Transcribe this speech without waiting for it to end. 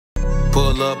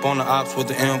Pull up on the ops with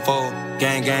the info.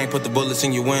 Gang, gang, put the bullets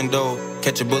in your window.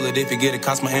 Catch a bullet if you get it,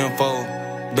 cost my info.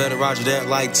 Better roger that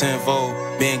like tenfold.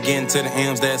 Been getting to the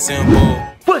M's, that simple.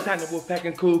 What's happening, Wolfpack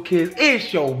and Cool Kids?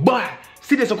 It's your boy,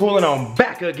 CjSoCool, and I'm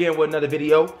back again with another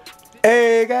video.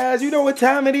 Hey guys, you know what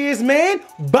time it is, man?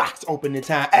 Box opening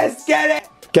time. Let's get it!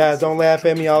 Guys, don't laugh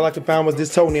at me. All I could find was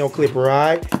this toenail clipper,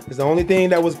 alright? It's the only thing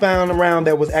that was found around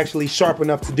that was actually sharp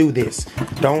enough to do this.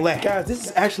 Don't laugh. Guys, this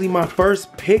is actually my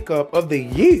first pickup of the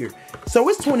year. So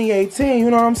it's 2018, you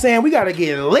know what I'm saying? We gotta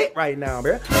get lit right now,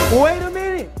 bro. Wait a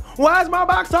minute. Why is my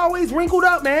box always wrinkled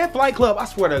up, man? Flight Club, I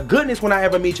swear to goodness, when I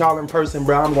ever meet y'all in person,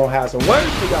 bro, I'm gonna have some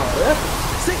words for y'all, bro.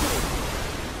 Sick of it.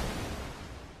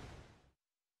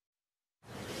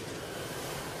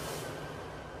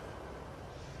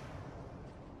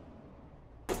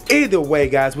 Either way,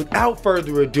 guys, without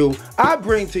further ado, I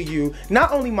bring to you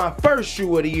not only my first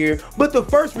shoe of the year, but the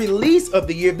first release of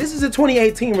the year. This is a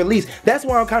 2018 release. That's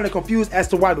why I'm kind of confused as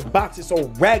to why the box is so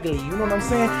raggedy. You know what I'm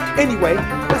saying? Anyway,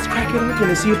 let's crack it open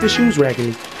and see if the shoe's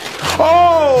raggedy.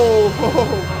 Oh,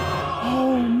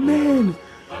 man.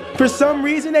 For some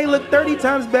reason, they look 30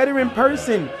 times better in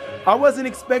person. I wasn't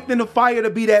expecting the fire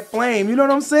to be that flame, you know what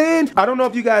I'm saying? I don't know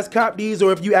if you guys copped these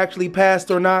or if you actually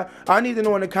passed or not. I need to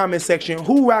know in the comment section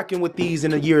who rocking with these in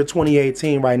the year of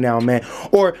 2018 right now, man.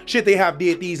 Or should they have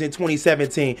did these in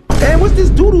 2017? And what's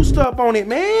this doodle stuff on it,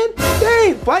 man?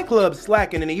 Dang, Flight Club's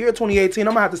slacking. In the year of 2018,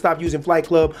 I'm gonna have to stop using Flight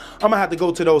Club. I'm gonna have to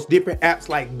go to those different apps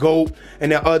like Goat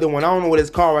and the other one. I don't know what it's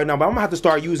called right now, but I'm gonna have to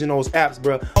start using those apps,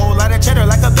 bro. Whole lot of cheddar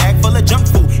like a bag full of junk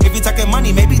food. If you talking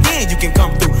money, maybe then you can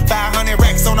come through. 500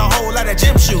 racks on a whole lot of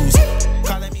gym shoes.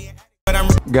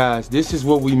 Guys, this is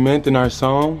what we meant in our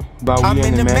song about we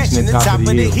in the mansion at the top of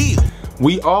the hill.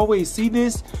 We always see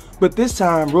this, but this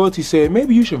time Royalty said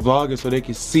maybe you should vlog it so they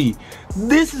can see.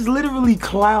 This is literally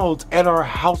clouds at our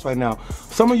house right now.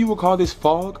 Some of you will call this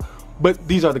fog, but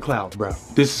these are the clouds, bro.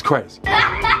 This is crazy.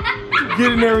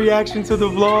 Getting their reaction to the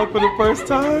vlog for the first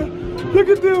time. Look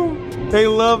at them. They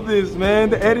love this, man.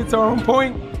 The edits are on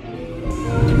point.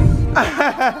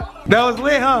 That was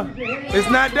lit, huh? It's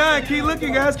not done. Keep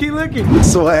looking, guys. Keep looking.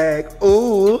 Swag.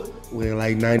 Ooh. We're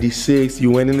like 96.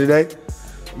 You winning today?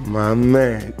 My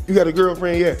man. You got a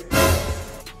girlfriend yet?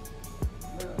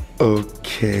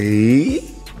 Okay.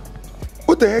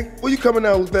 What the heck? What you coming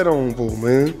out with that on for,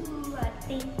 man?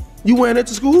 Nothing. You wearing it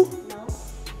to school? No.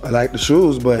 I like the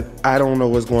shoes, but I don't know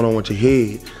what's going on with your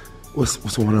head. What's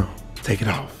going on? Take it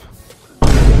off.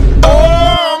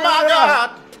 Oh my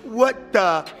God! What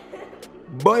the?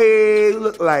 Boy, you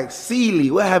look like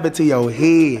Celie. What happened to your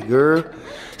head, girl?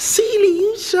 Celie,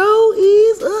 you sure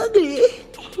is ugly.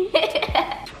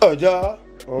 Oh, y'all.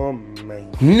 Oh,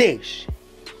 man. Nish.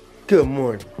 Good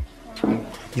morning.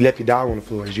 You left your dog on the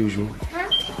floor as usual. Huh?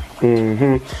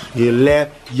 Mm-hmm. You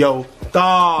left your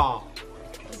dog.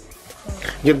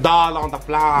 Your dog on the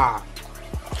floor.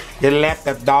 You left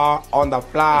the dog on the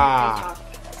floor.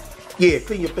 Yeah,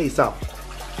 clean your face off.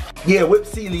 Yeah, whip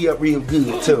Celie up real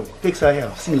good too. Fix her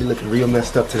hair. Celie looking real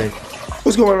messed up today.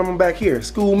 What's going on back here?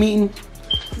 School meeting?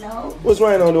 No. What's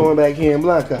Rhino doing back here in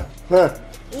Blanca? Huh?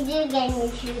 You just gave me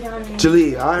shoes on me.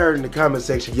 Jaleel, I heard in the comment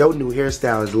section your new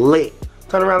hairstyle is lit.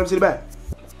 Turn around and see the back.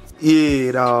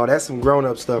 Yeah, dawg, that's some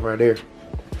grown-up stuff right there.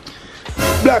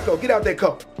 Blacko, get out that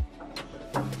coat.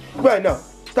 Right now.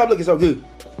 Stop looking so good.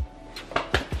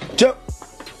 Jump.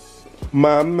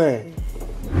 My man.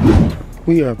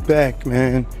 We are back,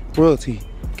 man. Royalty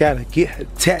gotta get her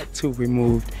tattoo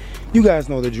removed. You guys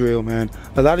know the drill, man.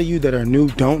 A lot of you that are new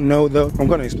don't know though. I'm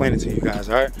gonna explain it to you guys,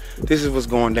 all right? This is what's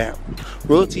going down.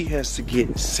 Royalty has to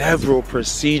get several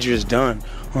procedures done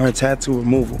on her tattoo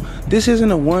removal. This isn't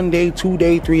a 1 day, 2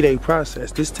 day, 3 day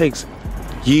process. This takes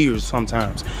years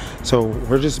sometimes. So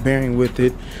we're just bearing with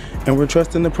it and we're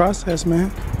trusting the process, man.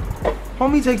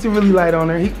 Homie takes it really light on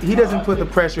her. He doesn't put the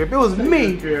pressure. If it was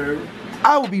me,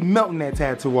 I would be melting that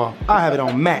tattoo off. I have it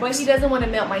on max. But he doesn't want to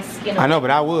melt my skin away. I know, but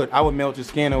I would. I would melt your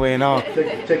skin away and all.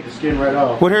 Take the skin right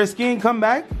off. Would her skin come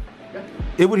back?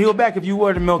 It would heal back if you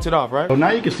were to melt it off, right? Oh,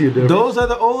 now you can see a difference. Those are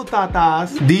the old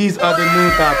tatas. These are the new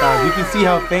tatas. You can see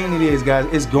how faint it is, guys.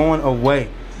 It's going away.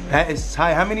 That is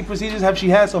high. How many procedures have she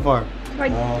had so far?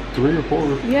 Like 3 or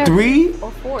 4. Yeah, 3 or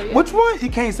 4. Yeah. Which one? You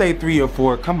can't say 3 or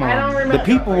 4. Come on. I don't remember. The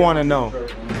people want to know.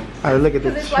 All right, look at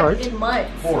the chart. Like in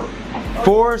months.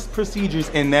 4 procedures,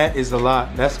 and that is a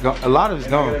lot. That's a lot of it's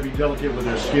gone. Gotta be delicate with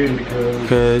her skin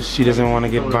because she doesn't want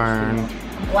to get burned.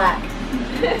 Black.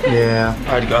 Yeah.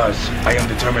 Alright guys, I am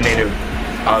the Terminator.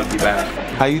 I'll be back.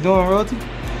 How you doing, Royalty?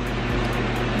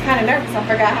 I'm kind of nervous. I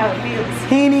forgot how it feels.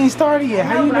 He ain't even started yet.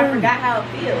 How you but nervous? I forgot how it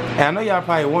feels. And I know y'all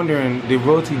probably wondering, did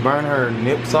Royalty burn her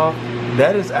nips off?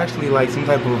 That is actually like some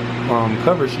type of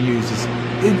cover she uses.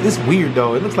 It's weird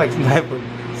though. It looks like some type of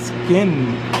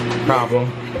skin problem.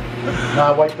 No,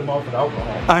 I wiped them off with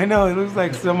alcohol. I know, it looks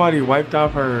like somebody wiped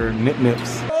off her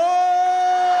nips.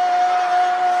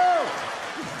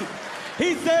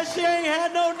 He said she ain't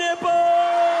had no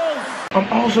nipples! I'm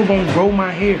also gonna grow my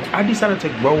hair. I decided to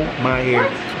grow my hair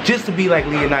just to be like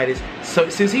Leonidas. So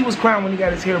since he was crying when he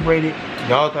got his hair braided,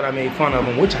 y'all thought I made fun of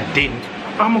him, which I didn't.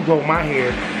 I'm gonna grow my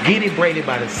hair, get it braided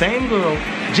by the same girl,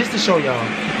 just to show y'all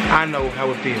I know how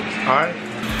it feels, alright?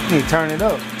 Let me turn it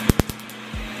up.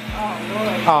 Oh,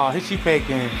 Lord. Oh, she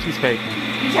faking. She's faking.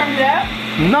 You turned it up?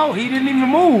 No, he didn't even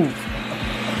move.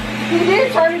 He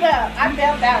did turn it up. I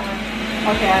felt that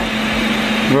one. Okay.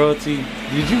 Royalty,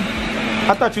 did you?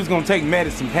 I thought you was gonna take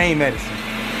medicine, pain medicine.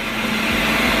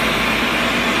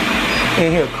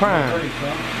 In here crying.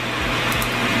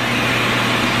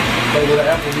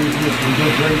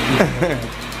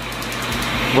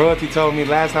 Royalty told me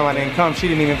last time I didn't come, she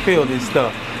didn't even feel this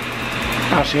stuff.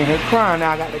 Now she in here crying,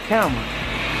 now I got the camera.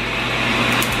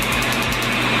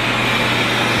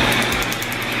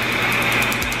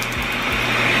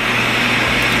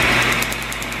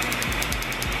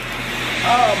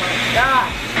 Oh my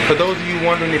gosh. For those of you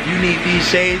wondering if you need these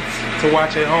shades to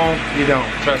watch at home, you don't,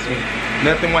 trust me.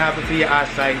 Nothing will happen to your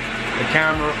eyesight. The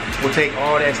camera will take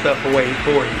all that stuff away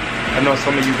for you. I know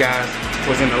some of you guys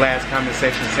was in the last comment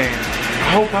section saying, I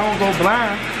hope I don't go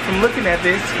blind from looking at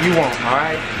this. You won't, all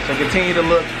right? So continue to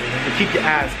look and keep your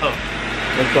eyes up.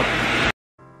 Let's go.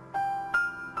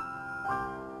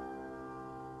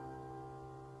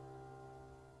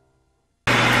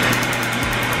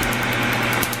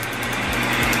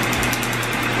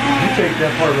 Take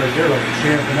that part right there like a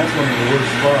champ, and that's one of the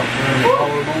worst spots right in the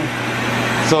collarbone.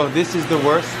 So this is the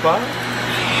worst spot?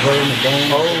 Right in the bone.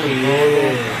 Oh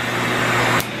yeah.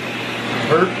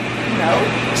 Hurt? No.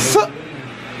 So,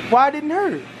 why it didn't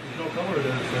hurt? There's no color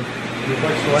there, so it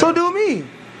reflects the light. So do me.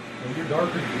 And you're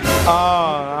darker.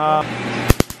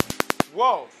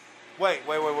 Whoa. Wait.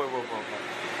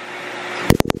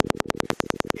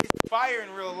 It's fire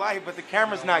in real life, but the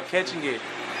camera's not catching it.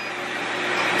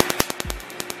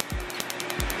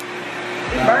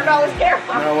 He burned all his hair off.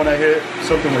 Now when I hit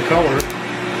something with color,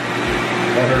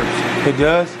 that hurts. It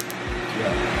does?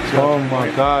 Yeah. Oh my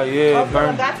God, yeah, Oh, it so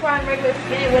burned. that's why on regular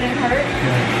skin it wouldn't hurt?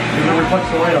 Yeah. It reflects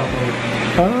the light off of it.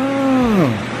 Oh.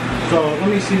 So let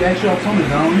me see, actually I'll tell me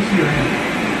now, let me see your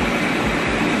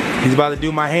hand. He's about to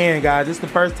do my hand, guys. This is the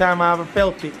first time I ever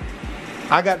felt it.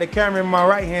 I got the camera in my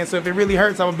right hand, so if it really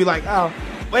hurts, I'm gonna be like, oh.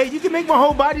 Wait, you can make my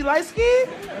whole body light skin?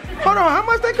 Hold on, how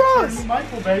much that cost? Be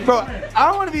mindful, baby. Bro, I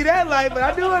don't want to be that light, but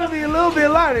I do want to be a little bit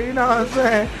lighter, you know what I'm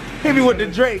saying? Hit me with the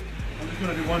Drake. I'm just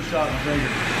gonna do one shot on my finger.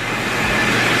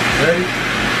 Ready?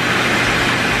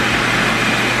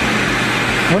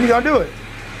 When you gonna do it?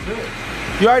 Do it.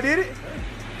 You already did it?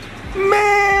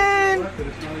 Man, It's not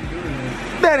even doing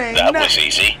anything. that ain't That was nothing.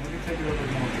 easy. Let me take it up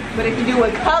with more. But if you do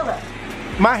with color.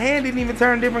 My hand didn't even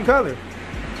turn a different color.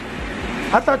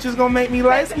 I thought you was gonna make me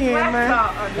light skinned, man.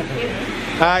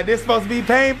 Alright, this supposed to be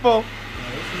painful.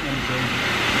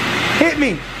 Hit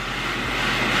me.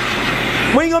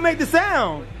 When you gonna make the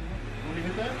sound? When you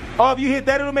hit that? Oh, if you hit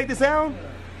that, it'll make the sound?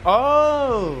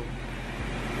 Oh.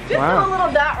 Just Wow. do a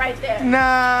little dot right there.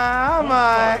 Nah, I'm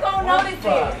alright. Don't notice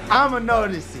it. I'ma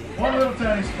notice it. One little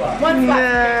tiny spot. One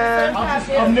spot. Nah.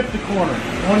 I'll nip the corner.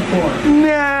 One corner.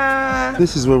 Nah.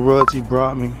 This is what Royalty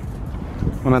brought me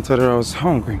when I told her I was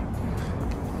hungry.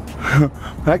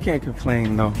 I can't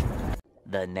complain though.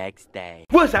 The next day.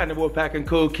 What's happening, Wolfpack and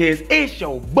Cool Kids? It's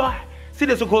your boy.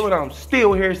 CjSoCool, and I'm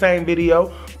still here, same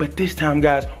video. But this time,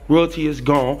 guys, Royalty is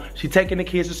gone. She taking the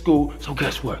kids to school. So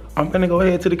guess what? I'm gonna go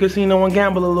ahead to the casino and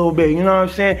gamble a little bit. You know what I'm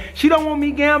saying? She don't want me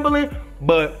gambling,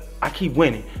 but I keep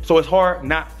winning. So it's hard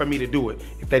not for me to do it,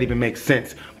 if that even makes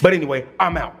sense. But anyway,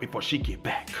 I'm out before she get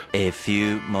back. A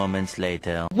few moments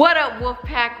later. What up,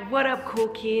 Wolfpack? What up, cool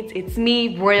kids? It's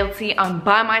me, Royalty. I'm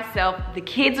by myself. The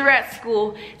kids are at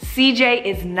school. CJ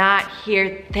is not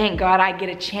here. Thank God I get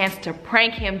a chance to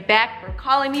prank him back for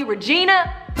calling me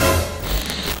Regina.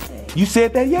 You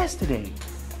said that yesterday.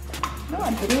 No,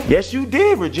 I didn't. Yes, you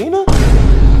did, Regina.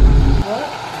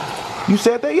 What? You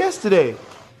said that yesterday.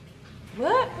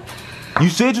 What? You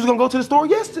said you was gonna go to the store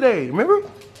yesterday, remember?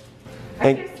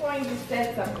 I just sworn you just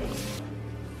said something.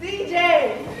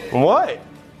 CJ! What?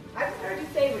 I just heard you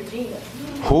say Regina.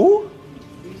 Who?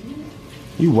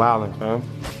 You wildin', fam.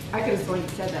 I could have sworn you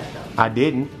said that though. I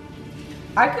didn't.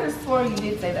 I could have sworn you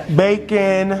did say that.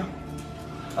 Bacon.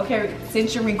 Okay,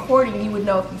 since you're recording, you would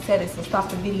know if you said it, so stop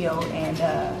the video and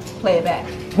play it back.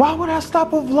 Why would I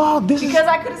stop a vlog? This Because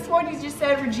I could have sworn you just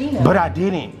said Regina. But I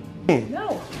didn't.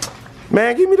 No.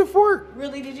 Man, give me the fork.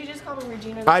 Really? Did you just call him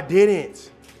Regina? I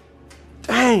didn't.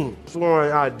 Dang,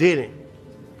 Lauren, I didn't.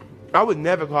 I would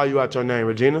never call you out your name,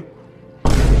 Regina.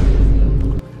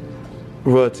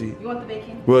 Royalty. You want the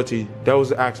bacon? Royalty. That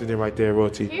was an accident right there,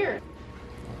 Royalty. Here.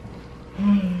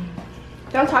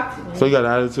 Don't talk to me. So you got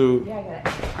an attitude? Yeah, I got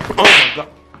it. Oh my God.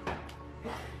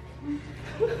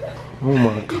 Oh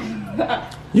my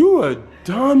God. You a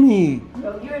dummy.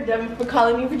 No, you're a dummy for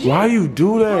calling me Regina. Why you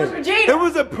do that? It was Regina. It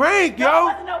was a prank, yo. No, it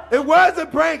wasn't no- It was a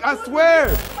prank, I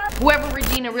swear. Whoever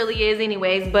Regina really is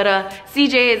anyways, but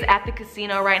CJ is at the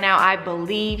casino right now. I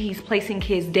believe he's placing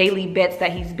his daily bets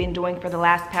that he's been doing for the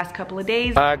past couple of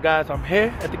days. Guys, I'm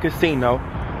here at the casino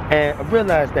and I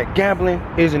realized that gambling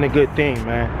isn't a good thing,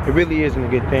 man. It really isn't a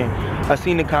good thing. I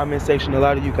seen the comment section, a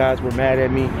lot of you guys were mad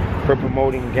at me for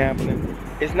promoting gambling.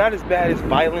 It's not as bad as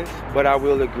violence, but I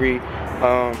will agree.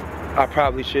 I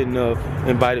probably shouldn't have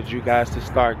invited you guys to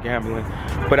start gambling,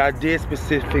 but I did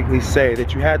specifically say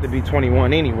that you had to be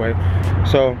 21 anyway,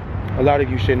 so a lot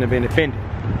of you shouldn't have been offended.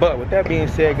 But with that being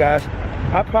said, guys,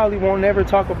 I probably won't ever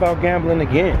talk about gambling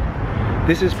again.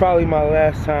 This is probably my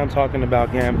last time talking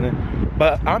about gambling,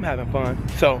 but I'm having fun,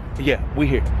 so yeah, we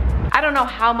here. I don't know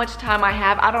how much time I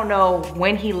have. I don't know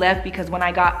when he left, because when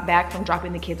I got back from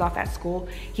dropping the kids off at school,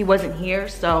 he wasn't here.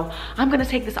 So I'm gonna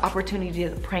take this opportunity to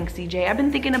prank CJ. I've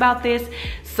been thinking about this,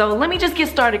 so let me just get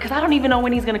started, because I don't even know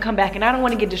when he's gonna come back and I don't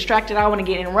wanna get distracted. I don't wanna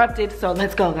get interrupted, so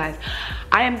let's go, guys.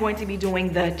 I am going to be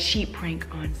doing the cheap prank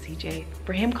on CJ.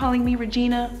 For him calling me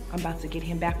Regina, I'm about to get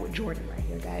him back with Jordan right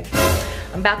here, guys.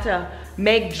 I'm about to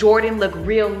make Jordan look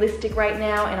realistic right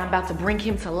now, and I'm about to bring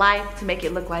him to life to make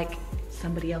it look like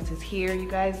somebody else is here, you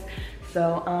guys.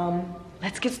 So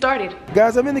let's get started.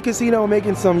 Guys, I'm in the casino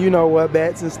making some you know what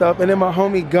bets and stuff, and then my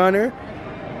homie Gunner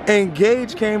and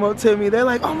Gage came up to me. They're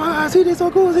like, oh my God,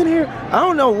 CjSoCool is in here. I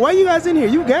don't know, why you guys in here?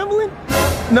 You gambling?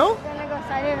 No? Then I go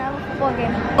outside and have a football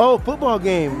game. Oh, football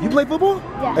game. You play football?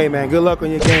 Yeah. Hey man, good luck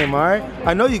on your game, all right?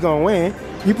 I know you're gonna win.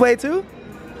 You play too?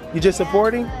 You just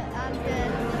supporting?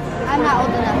 I'm not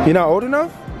old enough. You're not old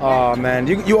enough? Oh man,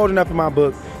 you old enough in my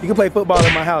book. You can play football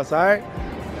in my house, all right?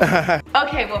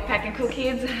 Okay, well, Pkwy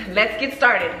kids, let's get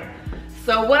started.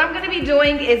 So what I'm gonna be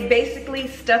doing is basically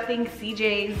stuffing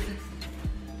CJ's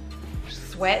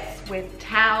sweats with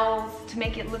towels to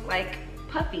make it look like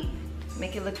puffy, to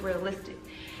make it look realistic.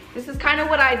 This is kind of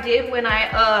what I did when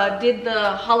I did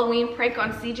the Halloween prank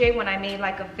on CJ, when I made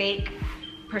like a fake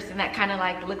person that kind of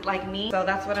like looked like me. So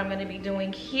that's what I'm gonna be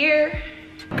doing here.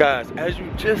 Guys, as you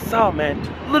just saw, man,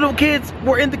 little kids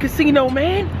were in the casino,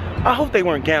 man. I hope they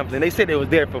weren't gambling. They said they was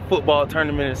there for football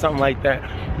tournament or something like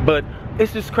that. But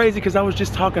it's just crazy because I was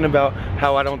just talking about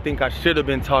how I don't think I should have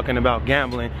been talking about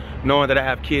gambling, knowing that I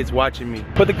have kids watching me.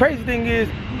 But the crazy thing is,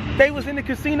 they was in the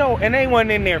casino and they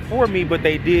wasn't in there for me, but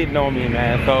they did know me,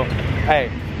 man. So,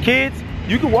 hey, kids,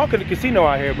 you can walk in the casino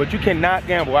out here, but you cannot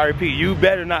gamble. I repeat, you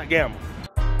better not gamble.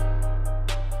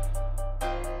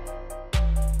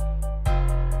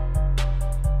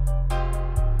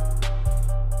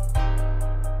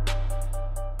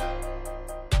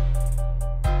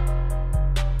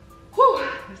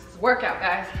 Workout,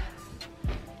 guys.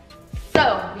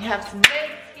 So we have some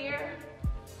legs here.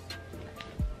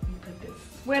 Put this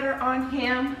sweater on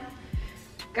him.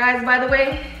 Guys, by the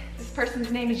way, this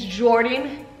person's name is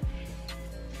Jordan.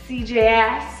 CJ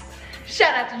asks.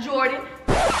 Shout out to Jordan.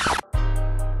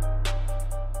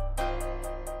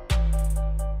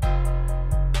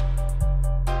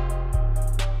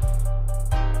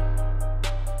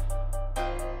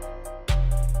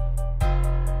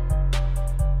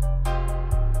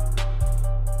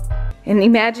 And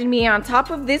imagine me on top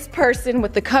of this person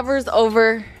with the covers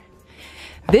over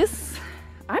this.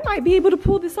 I might be able to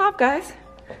pull this off, guys.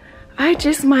 I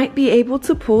just might be able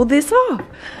to pull this off.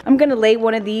 I'm gonna lay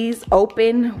one of these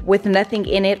open with nothing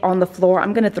in it on the floor.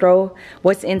 I'm gonna throw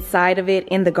what's inside of it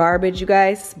in the garbage, you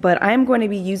guys. But I'm going to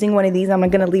be using one of these. I'm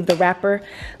gonna leave the wrapper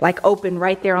like open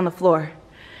right there on the floor.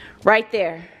 Right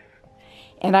there.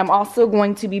 And I'm also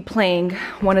going to be playing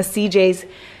one of CJ's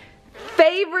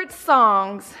favorite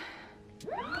songs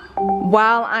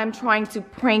while I'm trying to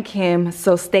prank him,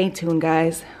 so stay tuned,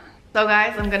 guys. So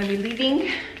guys, I'm gonna be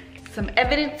leaving some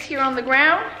evidence here on the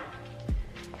ground,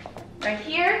 right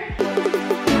here.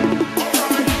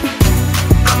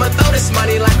 I'ma throw this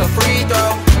money like a free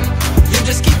throw. You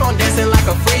just keep on dancing like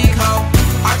a freak, ho.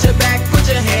 Arch your back, put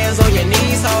your hands on your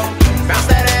knees, ho. Bounce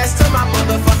that ass to my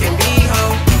motherfucking beat,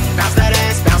 ho. Bounce that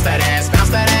ass, bounce that ass, bounce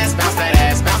that ass, bounce that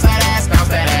ass, bounce that ass, bounce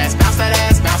that ass, bounce that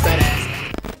ass, bounce that ass.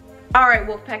 All right,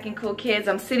 Wolfpack and Cool Kids,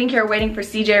 I'm sitting here waiting for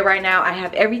CJ right now. I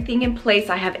have everything in place.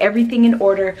 I have everything in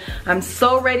order. I'm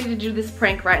so ready to do this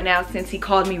prank right now since he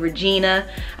called me Regina.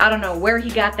 I don't know where he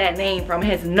got that name from.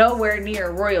 It's nowhere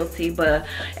near royalty, but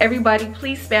everybody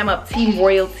please spam up Team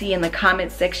Royalty in the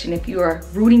comment section if you are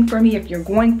rooting for me, if you're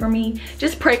going for me.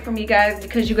 Just pray for me, guys,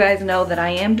 because you guys know that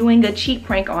I am doing a cheat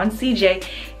prank on CJ,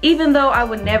 even though I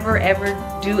would never ever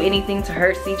do anything to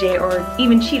hurt CJ or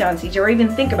even cheat on CJ or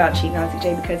even think about cheating on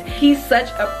CJ, because he's such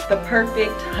the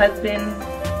perfect husband,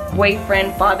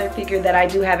 boyfriend, father figure that I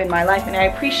do have in my life, and I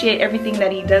appreciate everything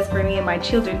that he does for me and my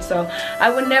children. So I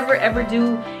would never ever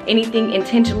do anything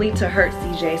intentionally to hurt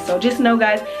CJ. So just know,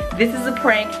 guys, this is a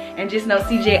prank, and just know,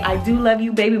 CJ, I do love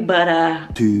you, baby, but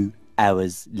 2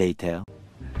 hours later.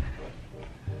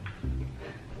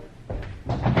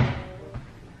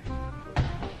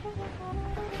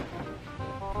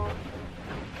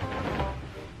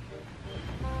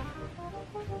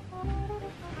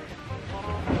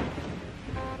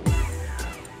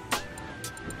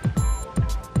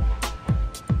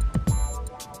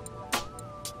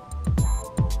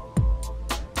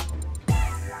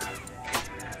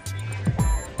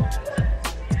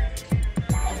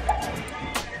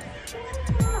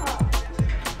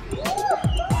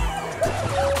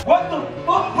 What the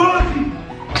fuck, Bugsy?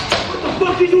 What the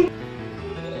fuck did you?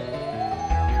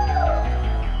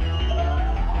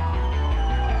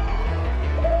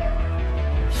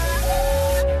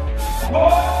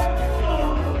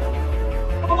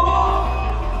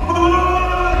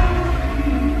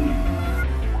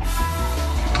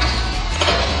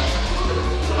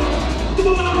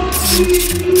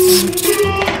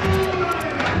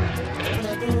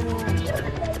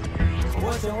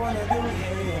 What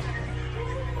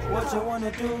you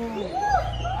wanna do?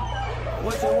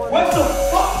 What the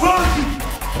fuck, Bugsy?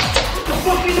 What the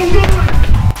fuck are you doing?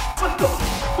 What the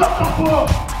fuck?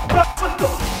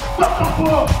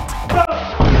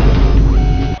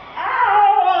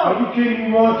 Ow! Are you kidding me,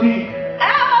 Monty?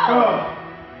 Ow!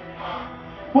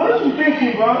 What are you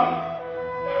thinking, bro?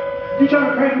 You trying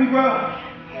to prank me, bro?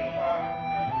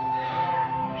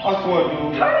 I swear,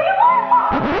 dude.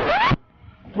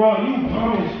 Bro, you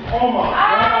dumb as, oh my god.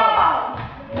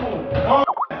 Oh,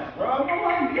 bro. Oh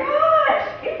my gosh.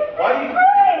 It's a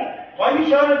why you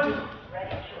trying to do?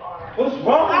 What's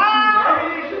wrong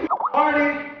with you, man? Party.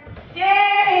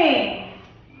 dang.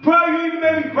 Bro, you even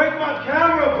made me break my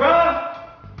camera, bro.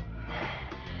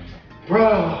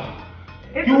 Bro.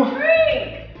 It's a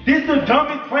prank. This is the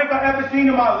dumbest prank I've ever seen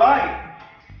in my life.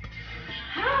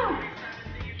 How?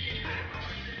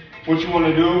 What you want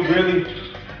to do, really?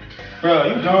 Bro,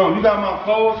 you dumb. You got my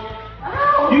clothes.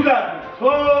 Oh. You got the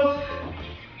clothes.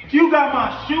 You got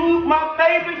my shoes, my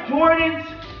favorite Jordans.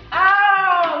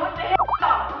 Oh, what the hell?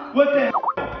 What the hell?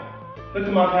 Look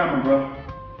at my camera, bro.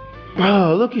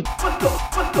 Bro, look at what the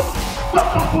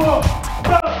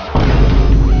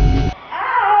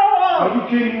Ow! Are you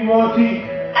kidding me, Monty?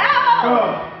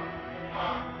 Ow!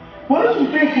 Bro, what are you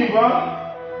thinking, bro?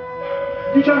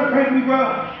 You trying to prank me, bro?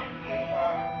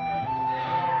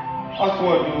 I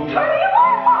swear, dude.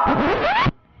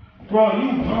 Bro, you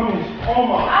dumb as, oh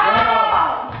my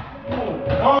god.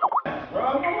 Oh, bro.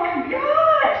 Oh my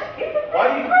gosh. It's a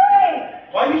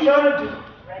Why you trying to do?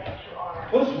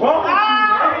 What's wrong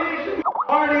with you, man?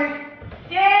 Party.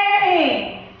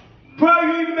 Dang. Bro,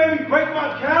 you even made me break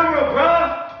my camera, bro.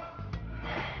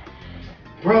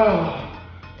 Bro.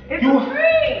 It's a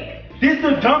prank. This is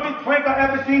the dumbest prank I've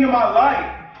ever seen in my life.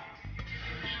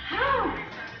 How?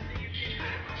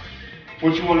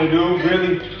 What you want to do,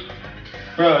 really?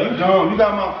 Bro, you dumb. You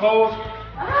got my clothes.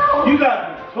 Oh. You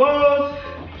got the clothes.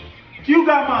 You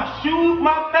got my shoes,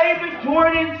 my favorite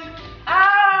Jordans.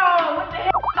 Oh, what the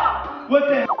hell? What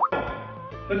the hell?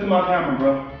 Look at my camera,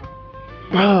 bro.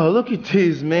 Bro, look at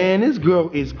this, man. This girl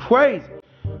is crazy.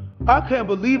 I can't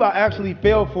believe I actually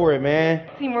fell for it, man.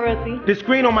 Team Royalty. The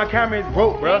screen on my camera is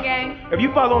broke, bro. Gang. If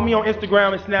you follow me on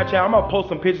Instagram and Snapchat, I'm gonna post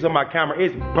some pictures of my camera.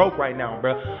 It's broke right now,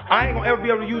 bro. I ain't gonna ever be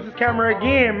able to use this camera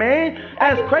again, man.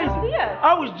 That's crazy.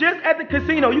 I was just at the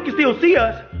casino. You can still see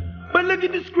us. But look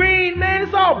at the screen, man.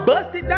 It's all busted down.